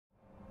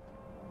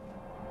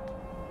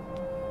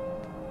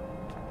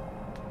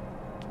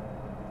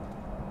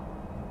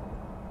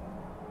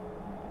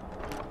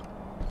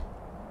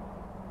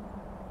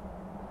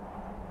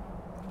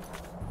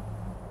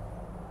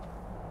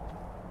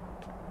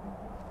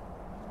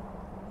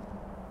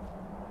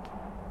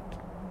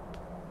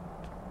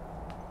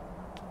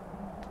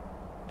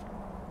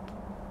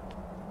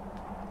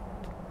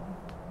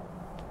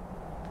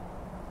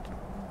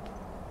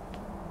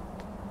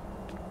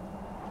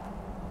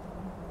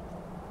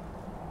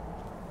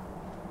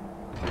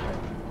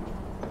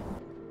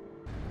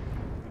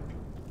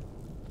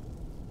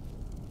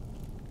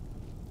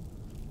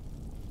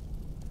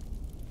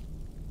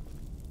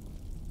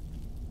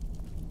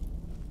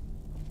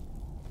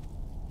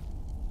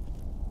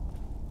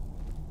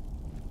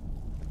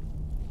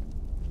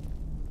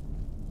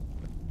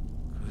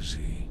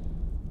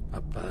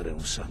trovare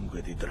un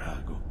sangue di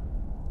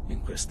drago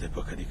in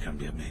quest'epoca di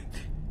cambiamenti?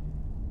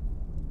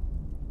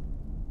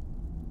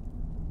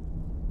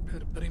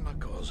 Per prima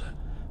cosa,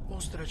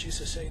 mostraci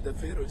se sei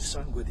davvero il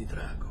sangue di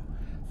drago.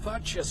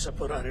 Facci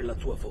assaporare la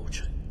tua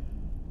voce.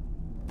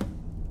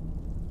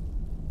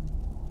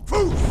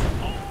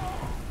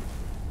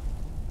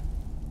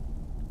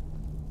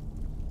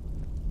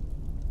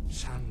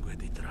 Sangue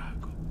di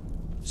drago.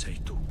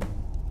 Sei tu.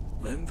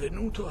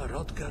 Benvenuto a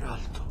Hrothgar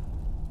Alto.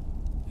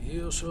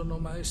 Io sono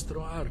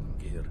maestro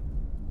Arngir.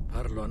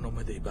 Parlo a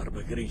nome dei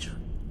Barbagrigia.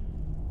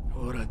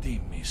 Ora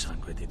dimmi,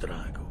 sangue di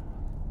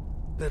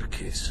drago,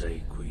 perché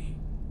sei qui?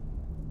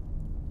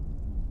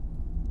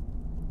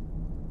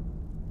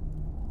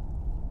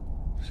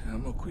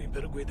 Siamo qui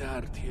per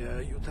guidarti e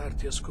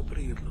aiutarti a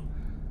scoprirlo,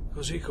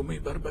 così come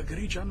i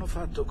Barbagrigia hanno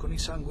fatto con i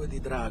sangue di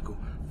drago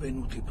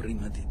venuti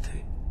prima di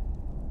te.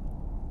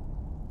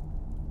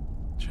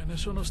 Ce ne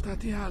sono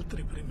stati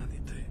altri prima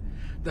di te.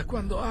 Da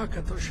quando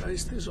Akatosh ha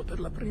esteso per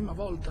la prima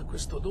volta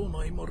questo dono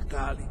ai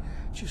mortali,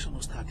 ci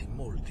sono stati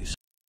molti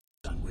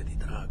sangue di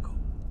drago.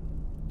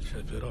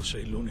 Se però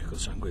sei l'unico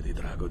sangue di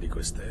drago di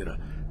quest'era,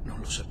 non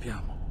lo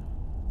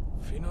sappiamo.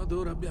 Fino ad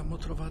ora abbiamo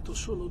trovato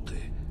solo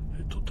te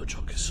e tutto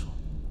ciò che so.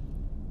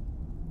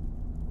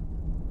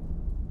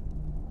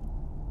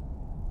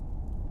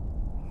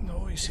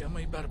 Noi siamo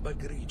i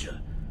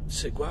Barbagrigia,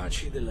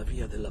 seguaci della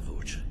via della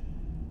voce.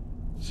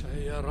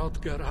 Sei a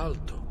Hrothgar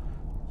Alto,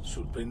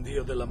 sul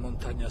pendio della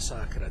montagna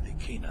sacra di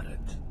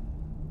Kynareth.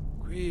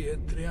 Qui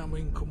entriamo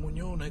in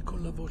comunione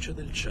con la voce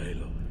del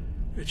cielo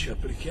e ci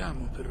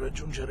applichiamo per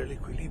raggiungere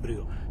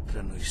l'equilibrio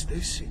tra noi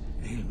stessi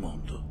e il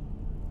mondo.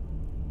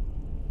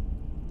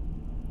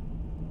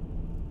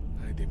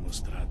 Hai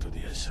dimostrato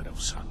di essere un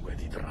sangue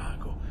di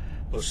drago,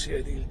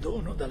 possiedi il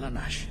dono dalla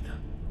nascita,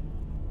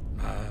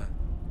 ma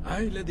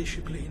hai la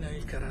disciplina e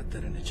il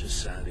carattere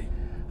necessari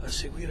a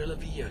seguire la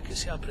via che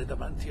si apre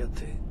davanti a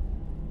te.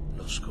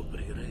 Lo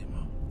scopriremo.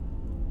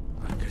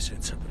 Anche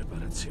senza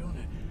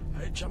preparazione,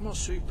 hai già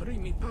mosso i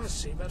primi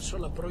passi verso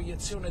la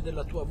proiezione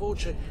della tua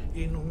voce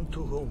in un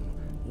tuhum,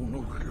 un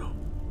urlo.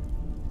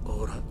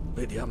 Ora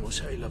vediamo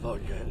se hai la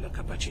voglia e la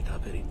capacità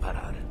per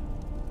imparare.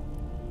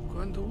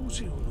 Quando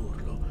usi un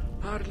urlo,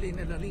 parli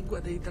nella lingua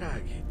dei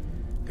draghi.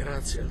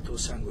 Grazie al tuo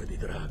sangue di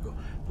drago,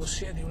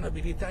 possiedi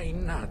un'abilità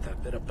innata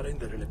per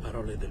apprendere le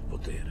parole del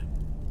potere.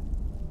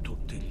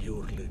 Tutti gli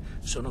urli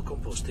sono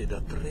composti da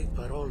 3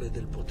 parole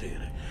del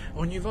potere.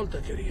 Ogni volta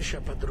che riesci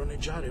a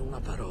padroneggiare una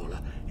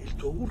parola, il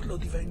tuo urlo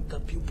diventa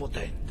più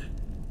potente.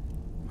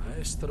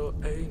 Maestro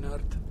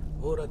Einhard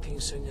ora ti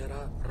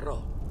insegnerà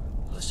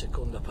Ro, la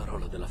seconda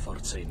parola della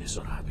forza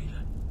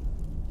inesorabile.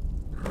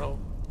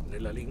 Ro,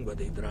 nella lingua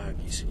dei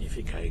draghi,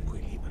 significa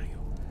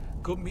equilibrio.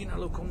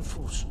 Combinalo con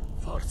Fus,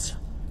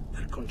 forza,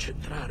 per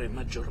concentrare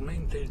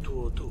maggiormente il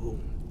tuo tuhum.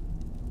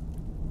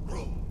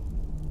 Ro.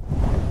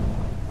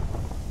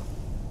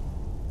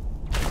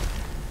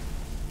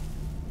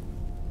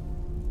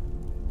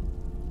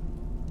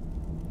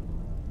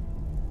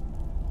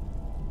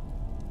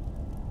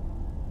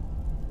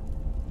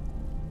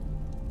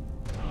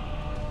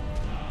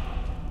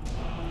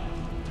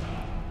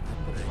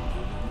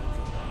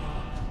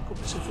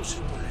 Come se fossi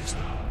un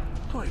maestro.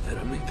 Tu hai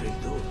veramente il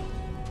dono.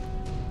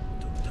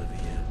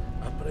 Tuttavia,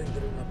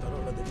 apprendere una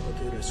parola del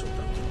potere è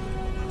soltanto il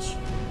primo passo.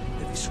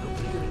 Devi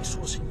scoprire il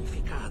suo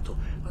significato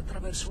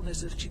attraverso un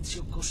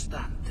esercizio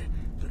costante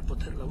per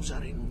poterla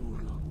usare in un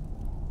urlo.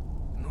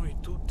 Noi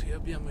tutti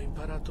abbiamo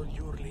imparato gli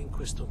urli in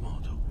questo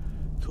modo.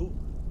 Tu,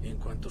 in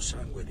quanto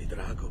sangue di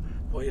drago,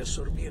 puoi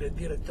assorbire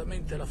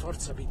direttamente la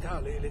forza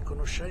vitale e le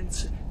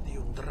conoscenze di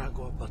un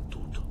drago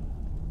abbattuto.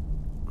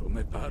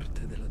 Come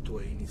parte della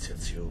tua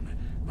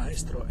iniziazione,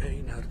 Maestro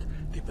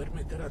Einhard ti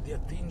permetterà di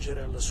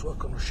attingere alla sua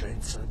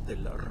conoscenza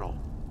del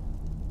Ro.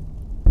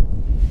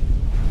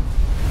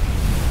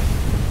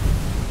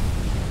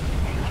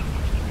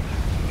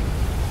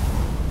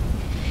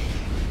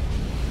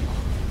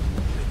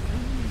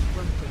 Vediamo in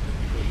quanto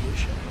tempo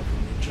riesci a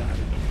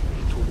padroneggiare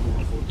il tuo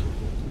nuovo tuo.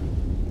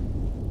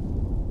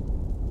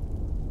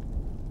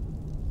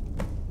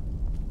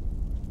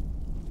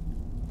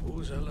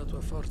 Usa la tua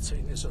forza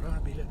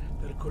inesorabile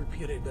per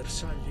colpire i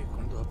bersagli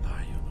quando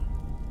appaiono.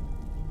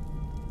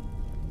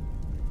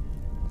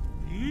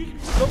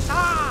 Lo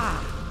sa!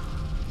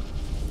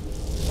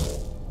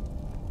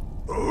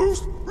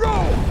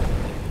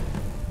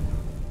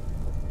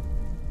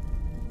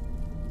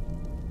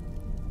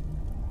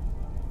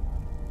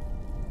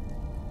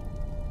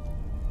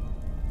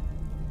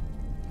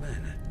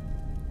 Bene,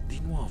 di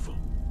nuovo.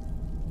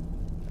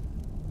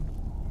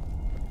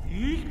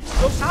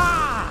 Lo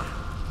sa!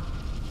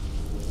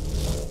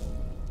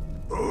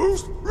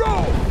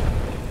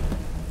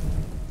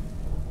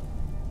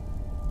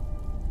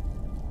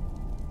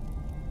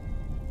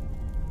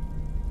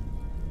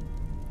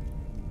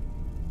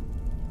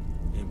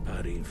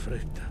 Impari in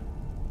fretta.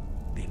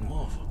 Di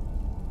nuovo.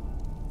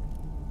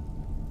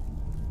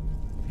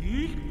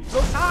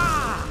 Lo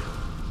sa!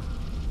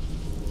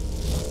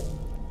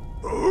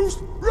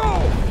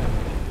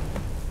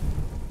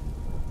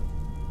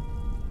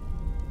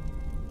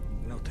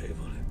 Noti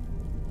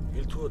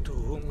tuo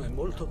Tuhum è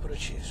molto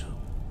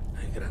preciso.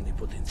 Hai grandi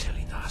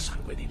potenzialità,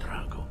 sangue di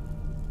drago.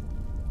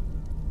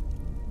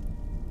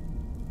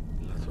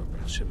 La tua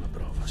prossima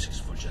prova si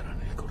svolgerà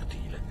nel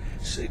cortile.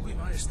 Segui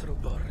maestro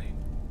Borri.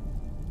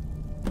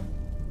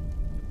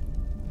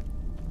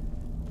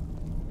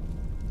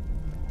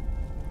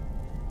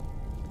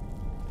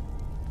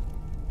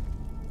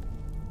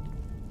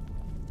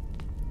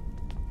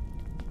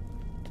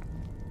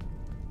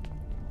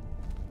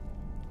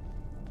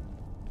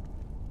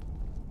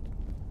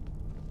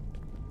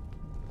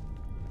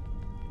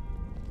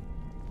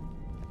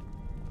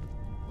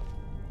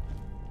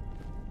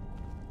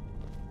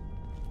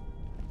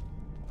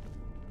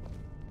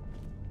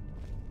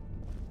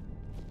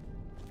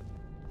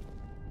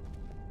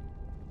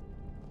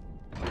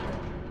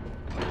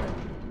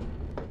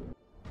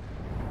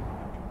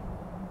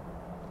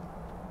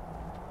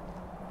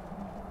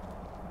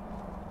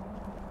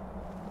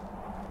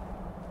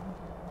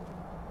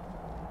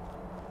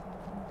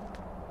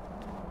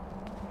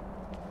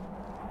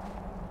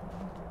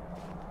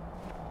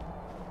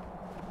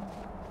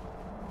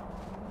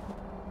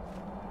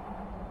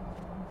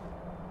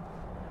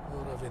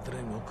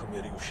 Vedremo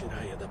come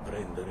riuscirai ad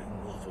apprendere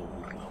un nuovo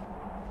urlo.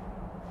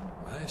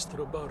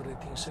 Maestro Borri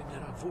ti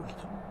insegnerà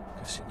Vult,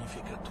 che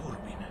significa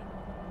turbine.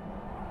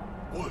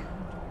 Vult.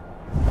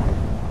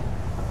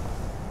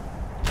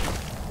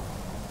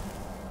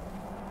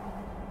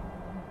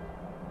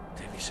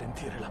 Devi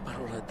sentire la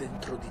parola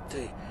dentro di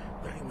te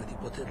prima di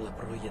poterla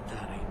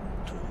proiettare in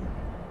un tuo.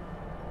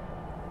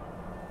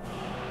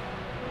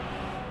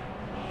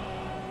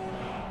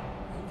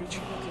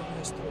 Avvicinati a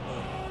Maestro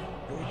Borri.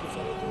 Lui ti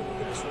farà dono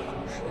delle sue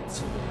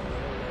conoscenze della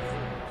parola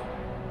Vult.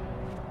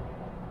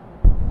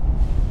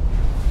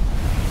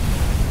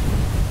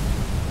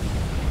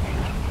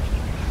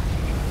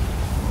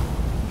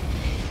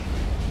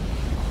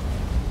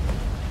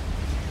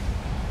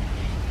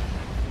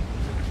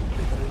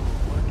 Vedremo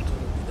quanto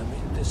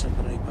rapidamente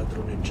saprai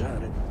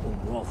padroneggiare un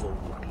nuovo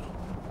urlo.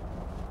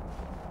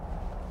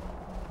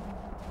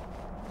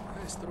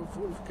 Maestro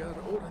Hrothgar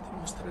ora ti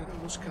mostrerà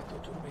lo scatto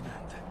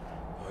turbinante,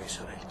 poi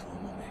sarà il tuo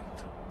momento.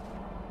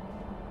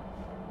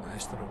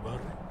 Maestro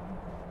Borri,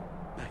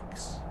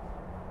 Bex.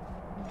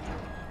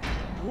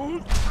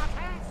 Ora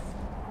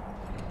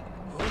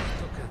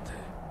Tocca a te.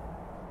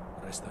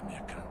 Restami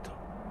accanto.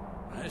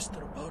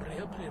 Maestro Borri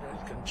aprirà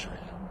il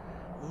cancello.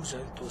 Usa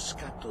il tuo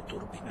scatto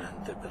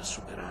turbinante per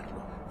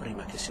superarlo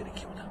prima che si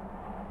richiuda.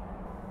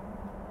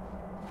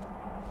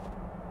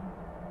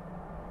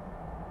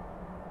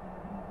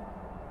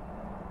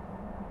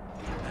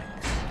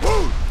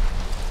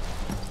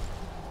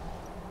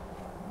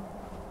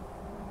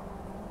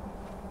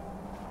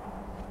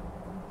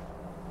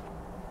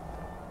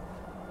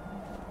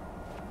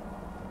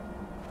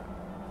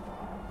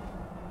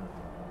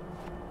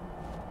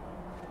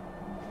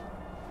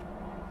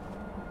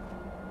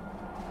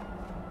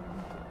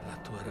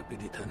 La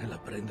rapidità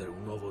nell'apprendere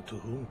un nuovo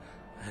Tuhum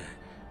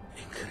è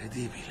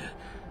incredibile.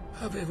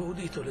 Avevo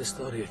udito le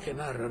storie che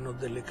narrano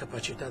delle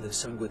capacità del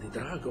sangue di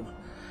drago, ma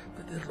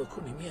vederlo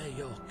con i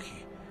miei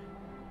occhi.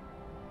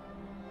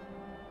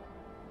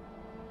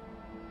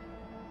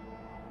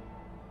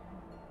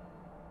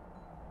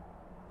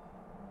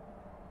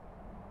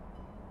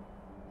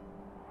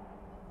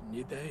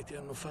 Gli dei ti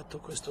hanno fatto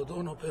questo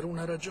dono per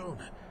una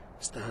ragione.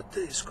 Sta a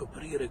te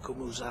scoprire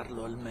come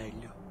usarlo al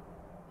meglio.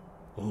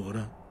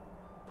 Ora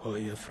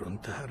puoi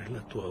affrontare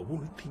la tua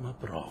ultima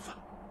prova.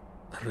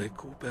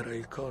 Recupera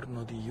il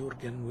corno di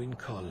Jürgen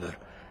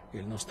Windcaller,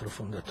 il nostro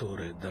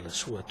fondatore, dalla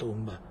sua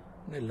tomba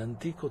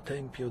nell'antico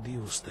tempio di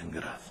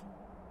Ustengrath.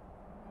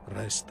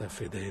 Resta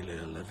fedele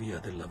alla via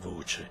della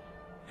voce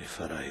e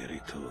farai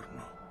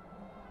ritorno.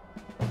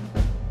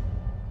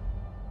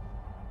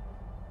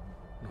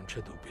 Non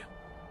c'è dubbio.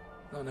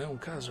 Non è un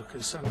caso che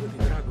il sangue di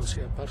drago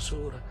sia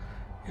apparso ora.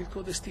 Il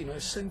tuo destino è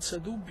senza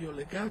dubbio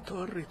legato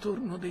al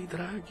ritorno dei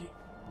draghi.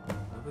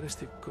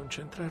 Dovresti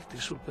concentrarti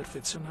sul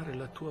perfezionare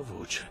la tua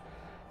voce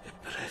e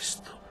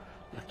presto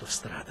la tua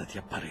strada ti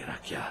apparirà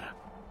chiara.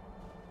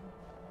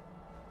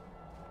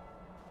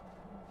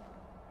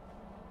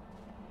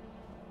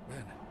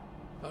 Bene,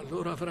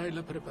 allora avrai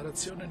la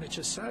preparazione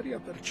necessaria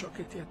per ciò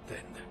che ti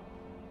attende.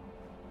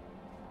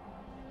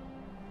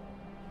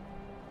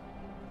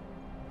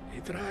 I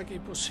draghi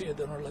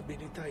possiedono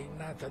l'abilità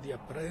innata di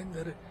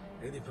apprendere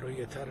e di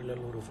proiettare la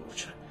loro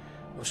voce.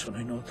 Possono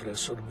inoltre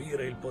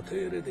assorbire il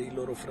potere dei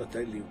loro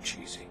fratelli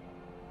uccisi.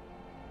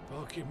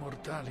 Pochi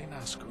mortali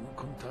nascono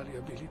con tali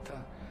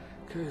abilità,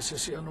 che se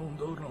siano un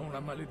dono o una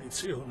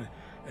maledizione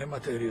è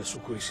materia su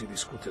cui si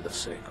discute da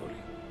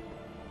secoli.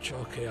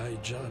 Ciò che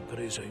hai già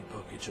appreso in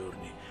pochi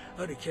giorni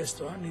ha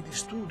richiesto anni di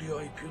studio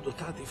ai più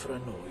dotati fra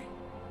noi.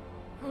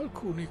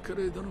 Alcuni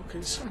credono che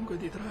il sangue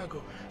di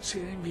drago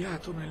sia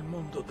inviato nel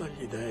mondo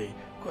dagli dei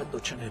quando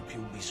ce n'è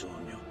più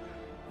bisogno.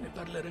 Ne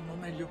parleremo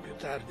meglio più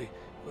tardi,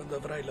 quando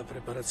avrai la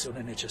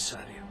preparazione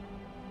necessaria.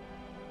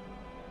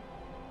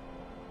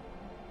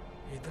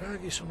 I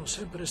draghi sono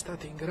sempre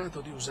stati in grado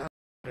di usare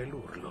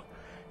l'urlo.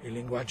 Il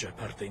linguaggio è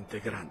parte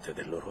integrante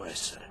del loro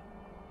essere.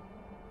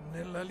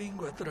 Nella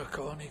lingua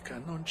draconica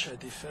non c'è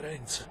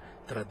differenza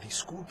tra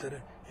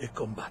discutere e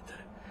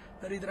combattere.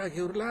 Per i draghi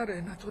urlare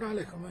è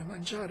naturale come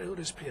mangiare o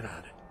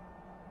respirare.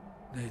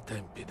 Nei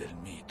tempi del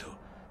mito,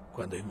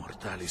 quando i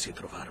mortali si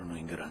trovarono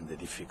in grande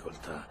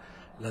difficoltà,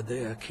 la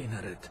dea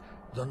Kynareth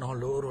donò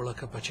loro la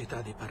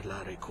capacità di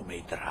parlare come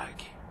i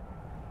draghi.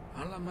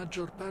 Alla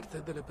maggior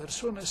parte delle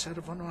persone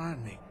servono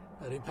anni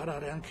per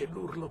imparare anche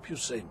l'urlo più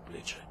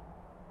semplice.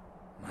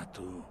 Ma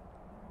tu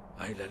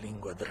hai la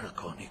lingua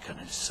draconica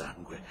nel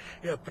sangue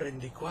e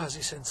apprendi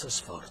quasi senza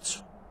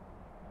sforzo.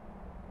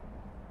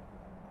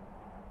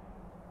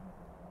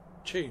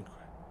 5.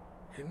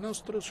 Il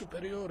nostro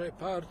superiore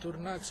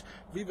Parturnax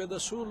vive da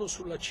solo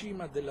sulla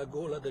cima della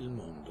gola del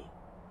mondo.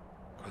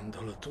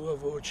 Quando la tua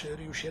voce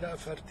riuscirà a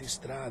farti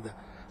strada,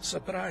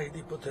 saprai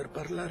di poter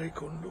parlare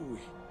con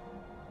lui.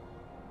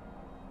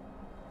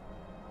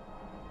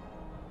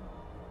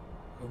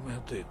 Come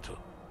ho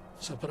detto,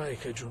 saprai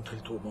che è giunto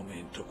il tuo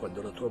momento,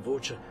 quando la tua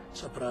voce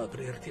saprà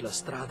aprirti la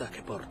strada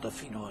che porta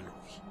fino a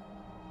lui.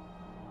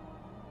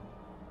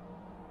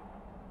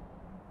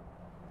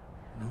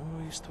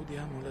 Noi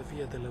studiamo la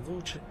via della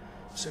voce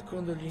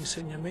secondo gli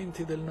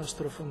insegnamenti del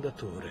nostro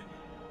fondatore,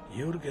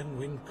 Jürgen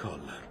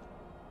Windcollar.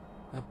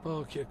 A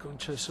pochi è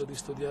concesso di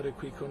studiare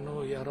qui con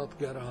noi a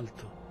Hrothgar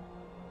Alto,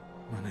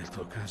 ma nel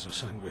tuo caso,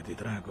 sangue di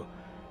drago,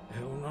 è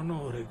un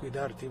onore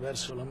guidarti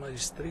verso la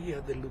maestria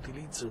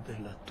dell'utilizzo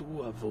della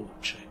tua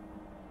voce.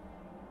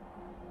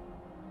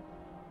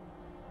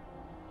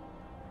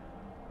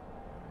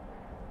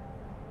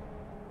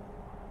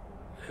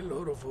 Le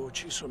loro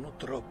voci sono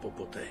troppo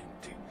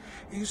potenti,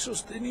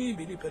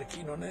 insostenibili per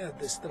chi non è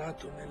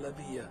addestrato nella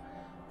via.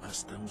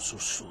 Basta un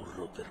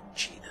sussurro per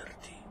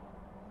ucciderti.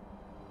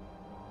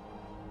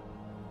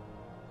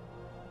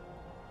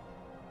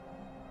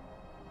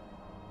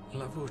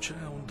 La voce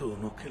è un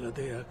dono che la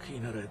dea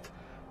Kynareth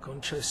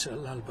concesse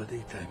all'alba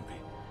dei tempi.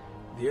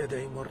 Diede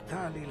ai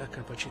mortali la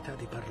capacità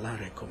di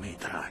parlare come i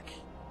draghi.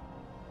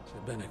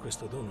 Sebbene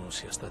questo dono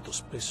sia stato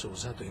spesso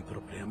usato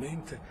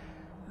impropriamente,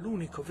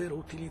 l'unico vero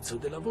utilizzo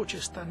della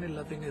voce sta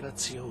nella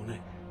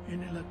venerazione e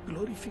nella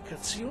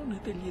glorificazione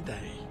degli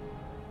dei.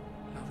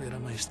 La vera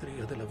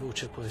maestria della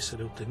voce può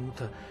essere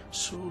ottenuta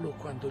solo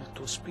quando il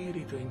tuo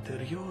spirito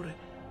interiore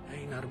è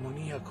in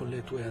armonia con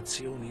le tue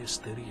azioni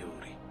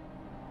esteriori.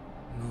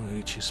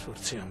 Noi ci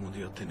sforziamo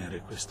di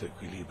ottenere questo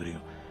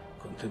equilibrio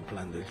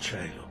contemplando il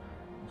cielo,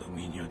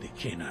 dominio di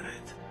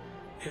Kynareth,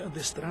 e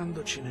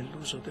addestrandoci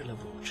nell'uso della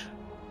voce.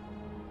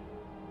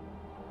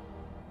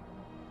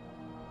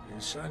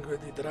 Il sangue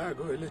di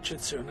drago è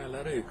l'eccezione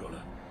alla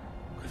regola.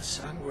 Quel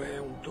sangue è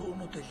un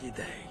dono degli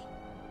dei.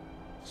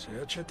 Se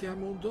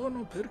accettiamo un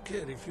dono,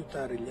 perché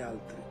rifiutare gli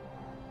altri?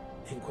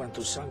 In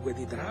quanto sangue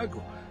di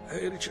drago,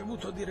 hai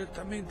ricevuto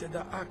direttamente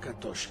da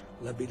Akatosh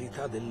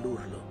l'abilità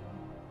dell'urlo.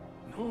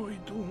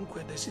 Noi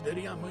dunque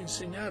desideriamo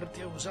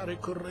insegnarti a usare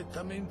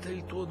correttamente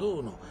il tuo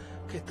dono,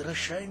 che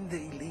trascende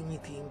i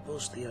limiti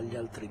imposti agli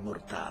altri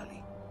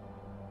mortali.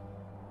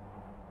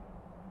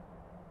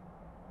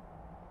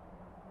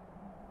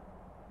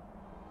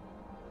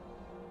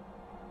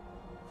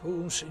 Fu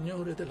un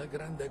signore della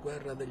grande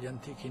guerra degli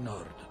antichi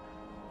Nord,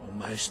 un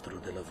maestro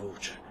della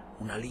voce,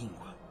 una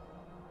lingua.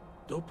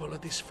 Dopo la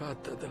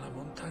disfatta della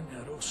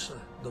Montagna Rossa,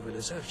 dove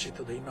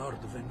l'esercito dei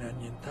Nord venne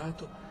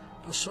annientato,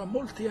 passò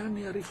molti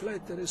anni a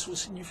riflettere sul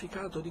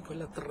significato di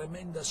quella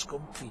tremenda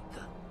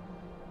sconfitta.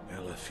 E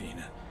alla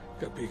fine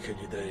capì che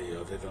gli dei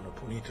avevano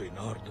punito i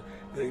Nord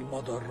per il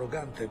modo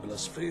arrogante e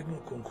blasfemo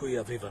con cui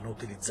avevano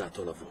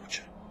utilizzato la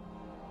voce.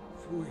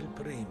 Fu il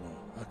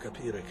primo a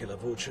capire che la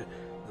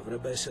voce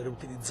dovrebbe essere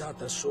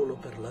utilizzata solo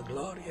per la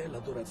gloria e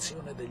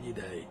l'adorazione degli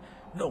dei,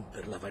 non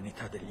per la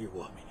vanità degli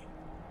uomini.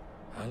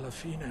 Alla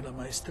fine la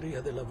maestria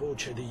della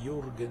voce di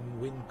Jürgen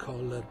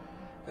Windcollar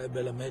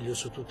ebbe la meglio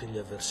su tutti gli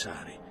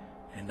avversari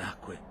e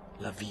nacque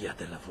la via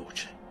della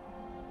voce.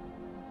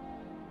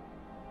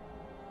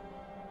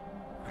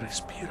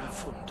 Respira a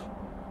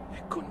fondo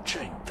e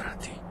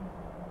concentrati.